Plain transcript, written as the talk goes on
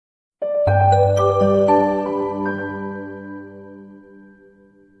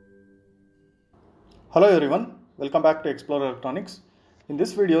Hello everyone, welcome back to Explore Electronics. In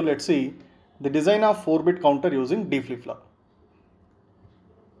this video, let's see the design of 4-bit counter using D flip-flop.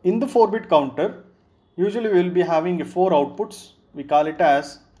 In the 4-bit counter, usually we will be having 4 outputs. We call it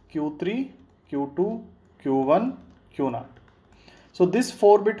as Q3, Q2, Q1, Q0. So this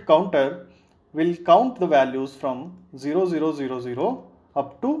 4-bit counter will count the values from 0000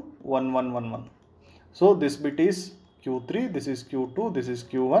 up to 1111. So this bit is Q3, this is Q2, this is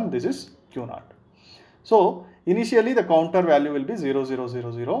Q1, this is Q0. So initially the counter value will be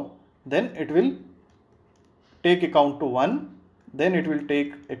 0000, then it will take a count to 1, then it will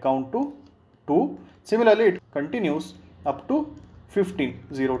take a count to 2. Similarly, it continues up to 15,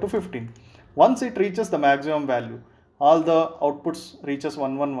 0 to 15. Once it reaches the maximum value, all the outputs reaches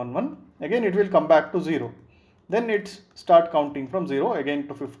 1111, again it will come back to 0. Then it start counting from 0 again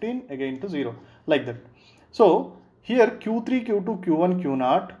to 15, again to 0, like that. So here Q3, Q2, Q1,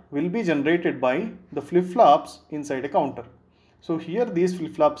 Q0 will be generated by the flip-flops inside a counter. So here these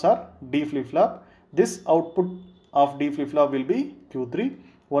flip-flops are D flip-flop. This output of D flip-flop will be Q3.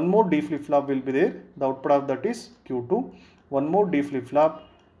 One more D flip-flop will be there. The output of that is Q2. One more D flip-flop.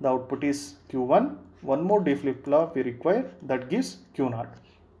 The output is Q1. One more D flip-flop we require, that gives Q0.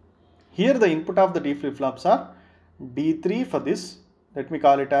 Here the input of the D flip-flops are D3 for this. Let me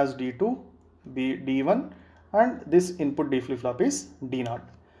call it as D2, D1. And this input D flip-flop is D0.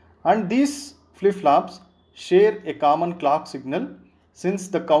 And these flip-flops share a common clock signal. Since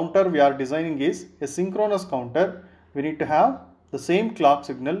the counter we are designing is a synchronous counter, we need to have the same clock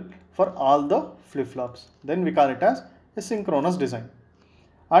signal for all the flip-flops. Then we call it as a synchronous design.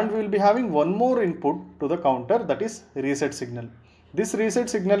 And we will be having one more input to the counter, that is reset signal. This reset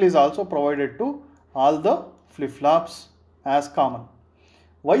signal is also provided to all the flip-flops as common.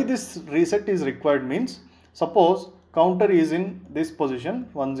 Why this reset is required means, suppose counter is in this position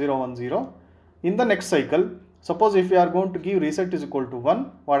 1010. In the next cycle, suppose if we are going to give reset is equal to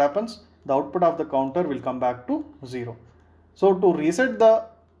 1, what happens? The output of the counter will come back to 0. So to reset the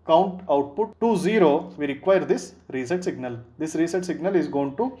count output to 0, we require this reset signal. This reset signal is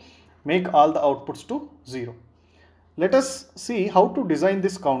going to make all the outputs to 0. Let us see how to design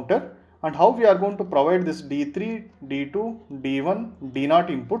this counter and how we are going to provide this D3, D2, D1,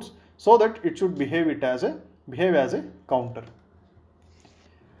 D0 inputs so that it should behave as a counter.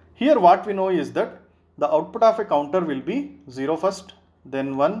 Here what we know is that the output of a counter will be 0 first,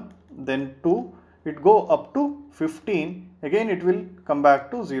 then 1, then 2, it go up to 15, again it will come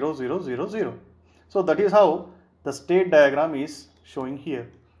back to 0, 0, 0, 0. So that is how the state diagram is showing here.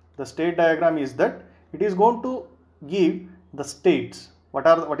 The state diagram is that it is going to give the states.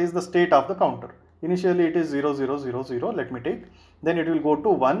 What is the state of the counter? Initially it is 0, 0, 0, 0, let me take. Then it will go to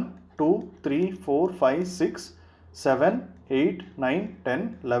 1, 2, 3, 4, 5, 6, 7, 8, 9,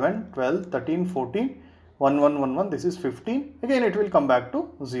 10, 11, 12, 13, 14, 1, 1, 1, 1, this is 15. Again it will come back to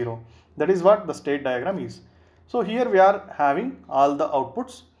 0. That is what the state diagram is. So here we are having all the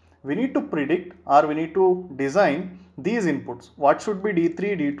outputs. We need to predict or we need to design these inputs. What should be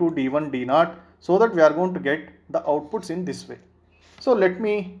D3, D2, D1, D0, so that we are going to get the outputs in this way. So let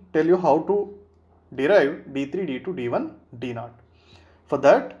me tell you how to derive D3, D2, D1, D0. For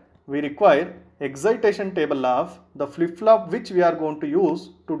that, we require excitation table of the flip-flop which we are going to use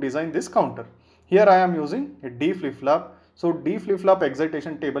to design this counter. Here I am using a D flip-flop. So D flip-flop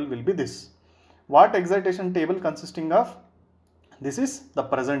excitation table will be this. What excitation table consisting of? This is the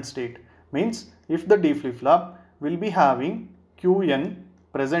present state. Means if the D flip-flop will be having Qn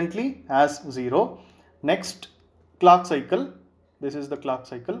presently as 0, next clock cycle, this is the clock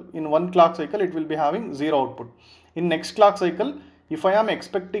cycle. In one clock cycle it will be having 0 output. In next clock cycle, if I am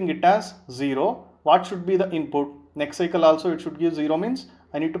expecting it as 0, what should be the input? Next cycle also it should give 0, means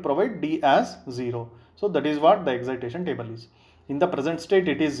I need to provide D as 0. So that is what the excitation table is. In the present state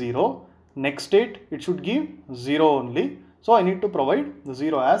it is 0. Next state it should give 0 only. So I need to provide the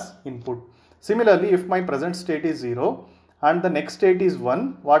 0 as input. Similarly, if my present state is 0 and the next state is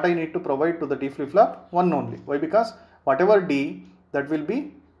 1, what I need to provide to the D flip-flop? 1 only. Why? Because whatever D, that will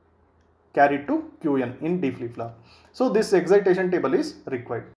be carried to Qn in D flip-flop. So this excitation table is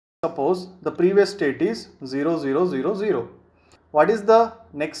required. Suppose the previous state is 0, 0, 0, 0. What is the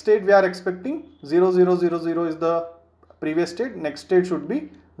next state we are expecting? 0, 0, 0, 0 is the previous state. Next state should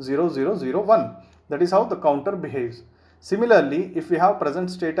be 0, 0, 0, 1. That is how the counter behaves. Similarly, if we have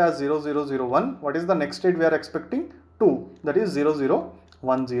present state as 0, 0, 0, 1, what is the next state we are expecting? 2. That is 0, 0,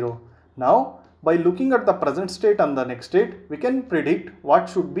 1, 0. Now, by looking at the present state and the next state, we can predict what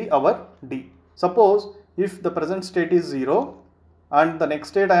should be our D. Suppose if the present state is 0 and the next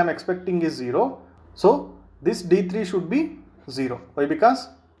state I am expecting is 0, so this D3 should be 0. Why? Because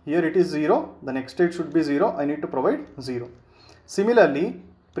here it is 0, the next state should be 0, I need to provide 0. Similarly,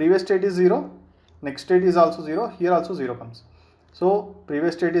 previous state is 0, next state is also 0, here also 0 comes. So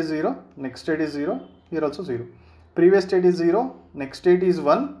previous state is 0, next state is 0, here also 0. Previous state is 0, next state is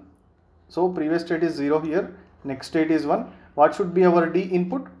 1. So previous state is 0 here, next state is 1. What should be our D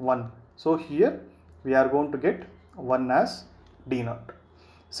input? 1. So here we are going to get 1 as D0.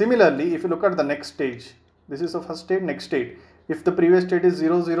 Similarly, if you look at the next stage, this is the first state, next state. If the previous state is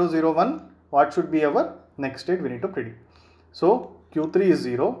 0, 0, 0, 1, what should be our next state we need to predict? So Q3 is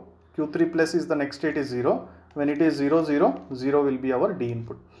 0, Q3 plus is the next state is 0. When it is 0, 0, 0 will be our D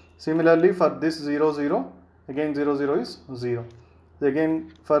input. Similarly, for this 0, 0, again 0, 0 is 0.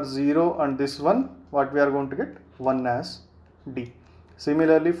 Again for 0 and this 1, what we are going to get? 1 as D.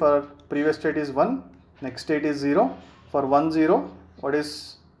 Similarly, for previous state is 1, next state is 0. For 1, 0, what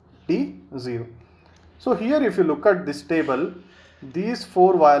is D? 0. So here if you look at this table, these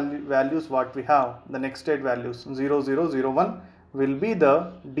 4 values what we have, the next state values 0, 0, 0, 1 will be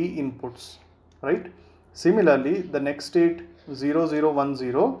the D inputs, right? Similarly, the next state 0, 0, 1,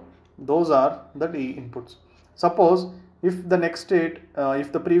 0, those are the D inputs. Suppose if the next state,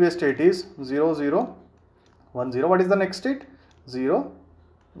 if the previous state is 0, 0, 1, 0, what is the next state? 0,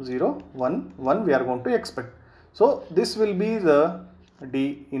 0, 1, 1 we are going to expect. So this will be the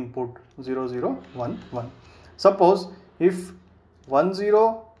D input 0, 0, 1, 1. Suppose if 1,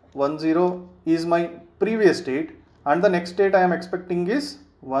 0, 1, 0 is my previous state and the next state I am expecting is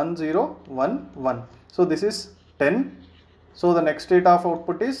 1, 0, 1, 1. So this is 10. So the next state of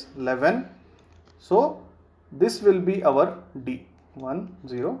output is 11. So this will be our D 1,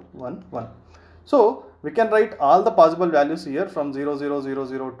 0, 1, 1. So we can write all the possible values here from 0, 0, 0,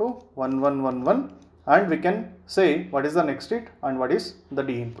 0 to 1, 1, 1, 1, and we can say what is the next state and what is the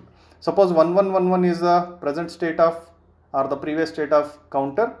D input. Suppose 1, 1, 1, 1 is the present state of or the previous state of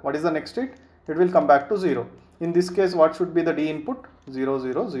counter. What is the next state? It will come back to 0. In this case, what should be the D input? 0,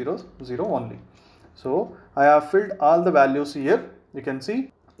 0, 0, 0 only. So I have filled all the values here. You can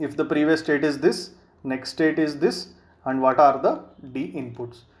see if the previous state is this, next state is this, and what are the D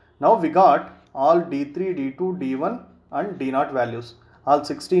inputs. Now we got all D3, D2, D1 and D0 values. All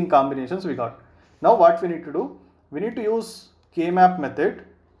 16 combinations we got. Now what we need to do? We need to use K-map method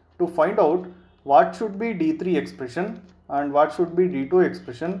to find out what should be D3 expression and what should be D2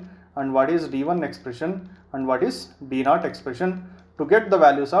 expression and what is D1 expression and what is D0 expression to get the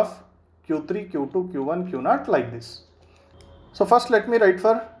values of Q3, Q2, Q1, Q0 like this. So first let me write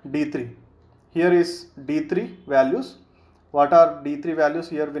for D3. Here is D3 values. What are D3 values?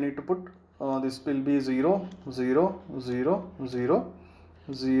 Here we need to put this will be 0, 0, 0, 0,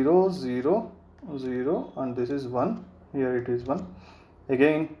 0, 0, 0 and this is 1. Here it is 1.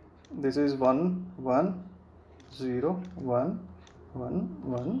 Again this is 1, 1, 0, 1, 1,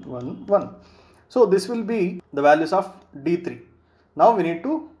 1, 1, 1. So this will be the values of D3. Now we need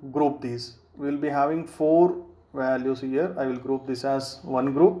to group these. We will be having 4 values here. I will group this as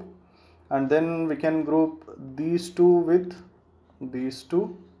one group, and then we can group these two with these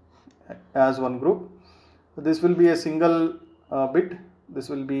two as one group. This will be a single bit. This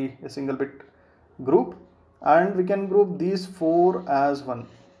will be a single bit group, and we can group these 4 as one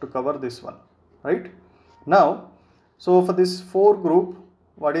to cover this one, right? Now, so for this 4 group,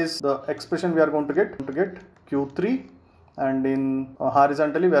 what is the expression we are going to get? To get Q3, and in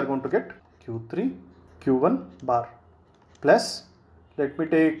horizontally we are going to get Q3, Q1 bar plus, let me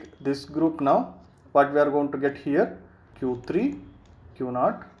take this group now, what we are going to get here? Q3,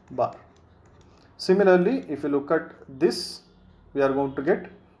 Q0 bar. Similarly, if you look at this, we are going to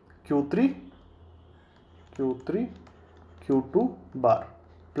get Q3, Q3, Q2 bar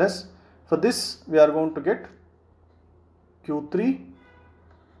plus, for this we are going to get Q3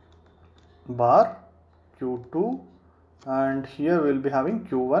 bar, Q2, and here we will be having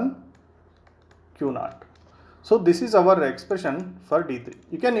Q1, Q0. So this is our expression for D3.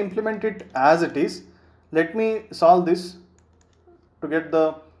 You can implement it as it is. Let me solve this to get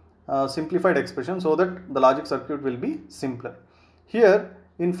the simplified expression so that the logic circuit will be simpler. Here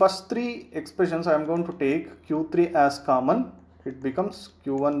in first 3 expressions I am going to take Q3 as common. It becomes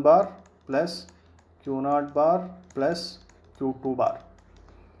Q1 bar plus Q0 bar plus Q2 bar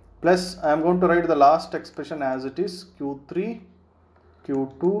plus I am going to write the last expression as it is, Q3,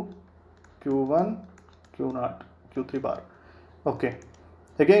 Q2, Q1, Q0, Q3 bar. Okay.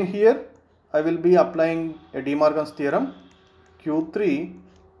 Again here I will be applying a De Morgan's theorem. Q3,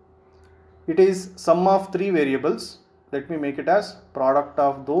 it is sum of 3 variables. Let me make it as product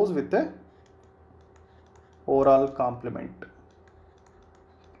of those with a overall complement.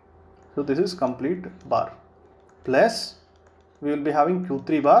 So this is complete bar plus we will be having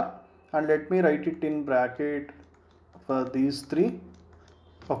Q3 bar, and let me write it in bracket for these three.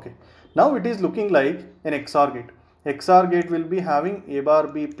 Okay, now it is looking like an XOR gate. XOR gate will be having A bar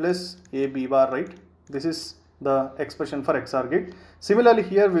B plus A B bar, right? This is the expression for XOR gate. Similarly,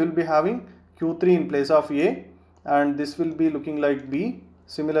 here we will be having Q3 in place of A, and this will be looking like B.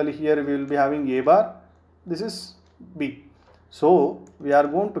 Similarly, here we will be having A bar. This is B. So we are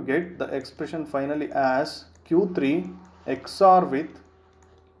going to get the expression finally as Q3 XOR with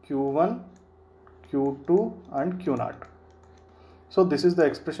Q1, Q2 and Q0. So this is the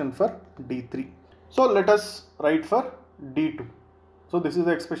expression for D3. So let us write for D2. So this is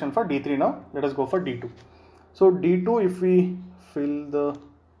the expression for D3 now. Let us go for D2. So D2, if we fill the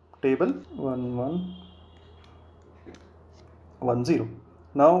table 1 1 1 0.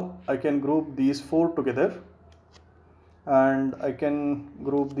 Now I can group these four together, and I can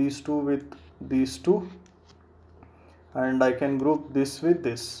group these two with these two, and I can group this with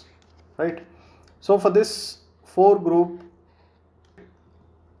this, right? So for this 4 group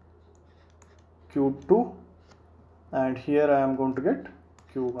Q2, and here I am going to get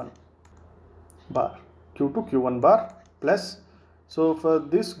Q1 bar, Q2 Q1 bar plus. So for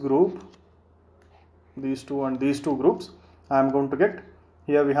this group, these two and these two groups, I am going to get,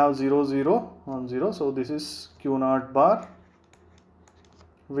 here we have 0 0 1 0, so this is Q0 bar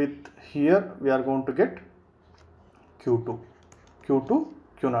with, here we are going to get Q2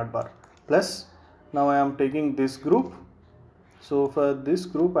 Q0 bar plus. Now I am taking this group, so for this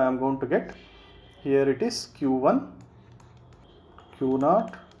group I am going to get, here it is Q1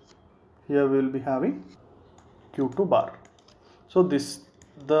 Q0, here we will be having Q2 bar. So this is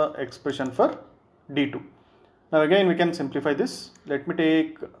the expression for D2. Now again we can simplify this. Let me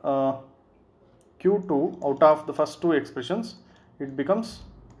take Q2 out of the first two expressions. It becomes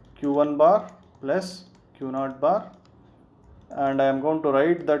Q1 bar plus Q0 bar, and I am going to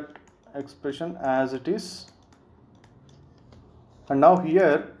write that expression as it is. And now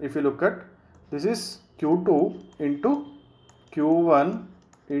here if you look at, this is Q2 into Q1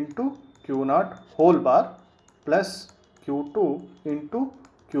 into Q0 whole bar plus Q2 into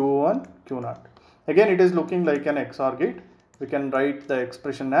Q1 Q0. Again it is looking like an XOR gate. We can write the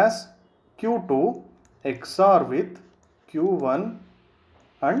expression as Q2 XOR with Q1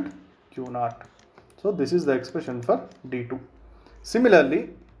 and Q0. So this is the expression for D2. Similarly,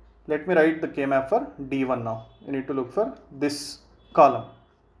 let me write the K-map for D1 now. You need to look for this column.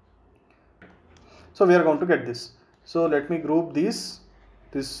 So we are going to get this. So let me group these.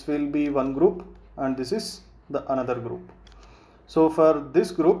 This will be one group and this is the another group. So for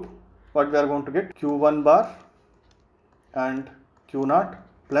this group, what we are going to get, Q1 bar and Q0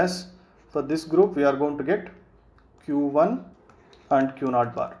 plus, for this group we are going to get Q1 and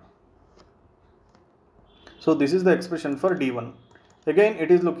Q0 bar. So this is the expression for D1. Again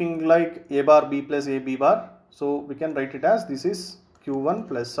it is looking like A bar B plus A B bar. So we can write it as, this is Q1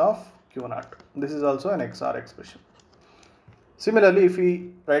 plus of Q0. This is also an XOR expression. Similarly, if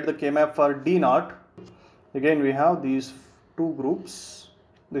we write the K-map for D0, again we have these two groups.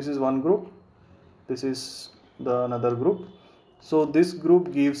 This is one group, this is the another group. So this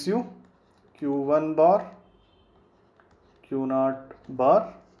group gives you Q1 bar, Q0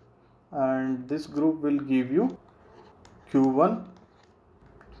 bar, and this group will give you Q1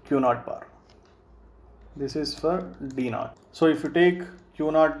 Q0 bar. This is for D0. So if you take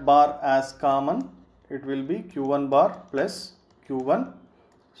Q0 bar as common, it will be Q1 bar plus Q1.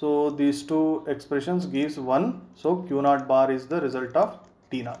 So these two expressions gives 1. So Q0 bar is the result of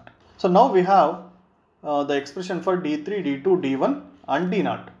D0. So now we have the expression for D3, D2, D1 and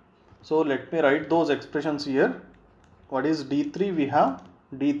D0. So let me write those expressions here. What is D3? We have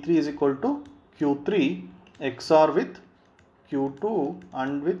D3 is equal to Q3 XOR with Q2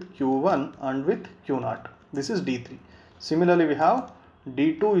 and with Q1 and with Q0. This is D3. Similarly, we have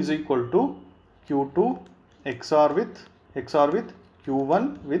D2 is equal to Q2 XOR with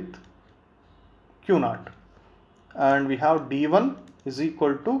Q1 with Q0. And we have D1 is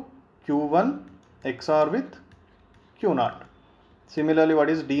equal to Q1 XOR with Q0. Similarly, what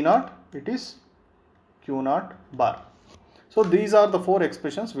is D0? It is Q0 bar. So these are the four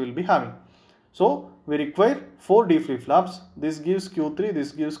expressions we will be having. So we require 4 D flip-flops. This gives Q3,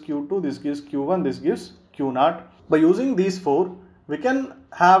 this gives Q2, this gives Q1, this gives Q0. By using these 4, we can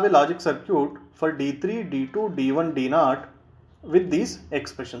have a logic circuit for D3, D2, D1, D0 with these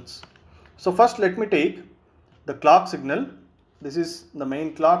expressions. So first let me take the clock signal. This is the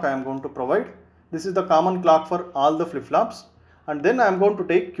main clock I am going to provide. This is the common clock for all the flip-flops. And then I am going to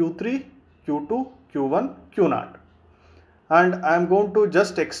take Q3, Q2, Q1, Q0. And I am going to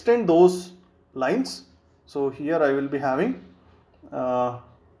just extend those lines. So here I will be having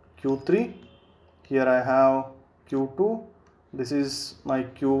Q3, here I have Q2, this is my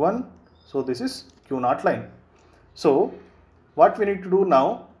Q1, so this is Q0 line. So what we need to do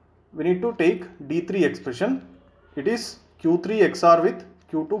now, we need to take D3 expression. It is Q3 XOR with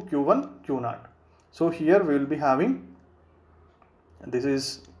Q2, Q1, Q0. So here we will be having, this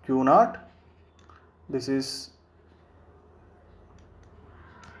is Q0, this is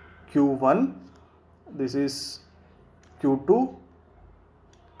Q1, this is Q2.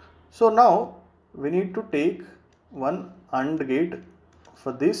 So now we need to take one AND gate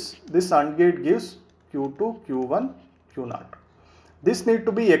for this. This AND gate gives Q2, Q1, Q0. This need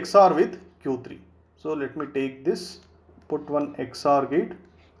to be XOR with Q3. So let me take this, put one XOR gate.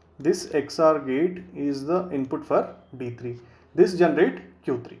 This XOR gate is the input for D3. This generate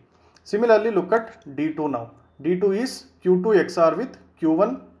Q3. Similarly, look at D2 now. D2 is Q2 XOR with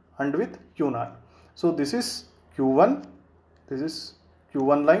Q1 and with Q0. So this is Q1, this is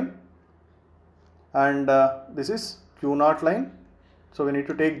Q1 line, and this is Q0 line. So we need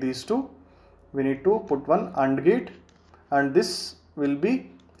to take these two. We need to put one AND gate, and this will be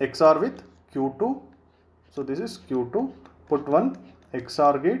XOR with Q2. So this is Q2. Put one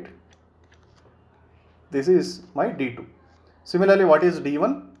XOR gate. This is my D2. Similarly, what is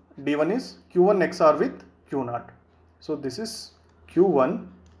D1? D1 is Q1 XOR with Q0. So this is Q1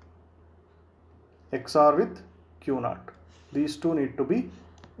 XOR with Q0. These two need to be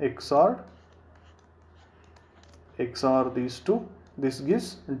XORed. XOR these two. This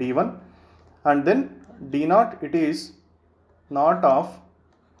gives D1. And then D0, it is not of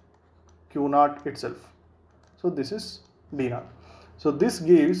Q0 itself. So this is D0. So this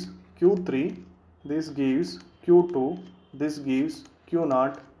gives Q3, this gives Q2, this gives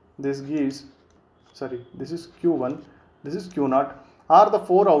Q0, this gives, this is Q1, this is Q0, are the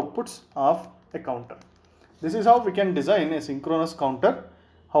four outputs of a counter. This is how we can design a synchronous counter.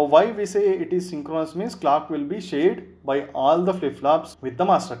 Why we say it is synchronous means clock will be shared by all the flip-flops with the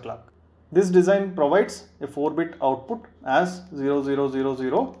master clock. This design provides a 4-bit output as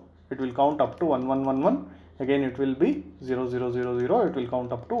 0000. It will count up to 1111. Again it will be 0000. It will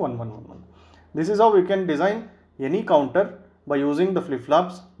count up to 1111. This is how we can design any counter by using the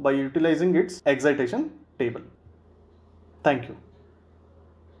flip-flops by utilizing its excitation table. Thank you.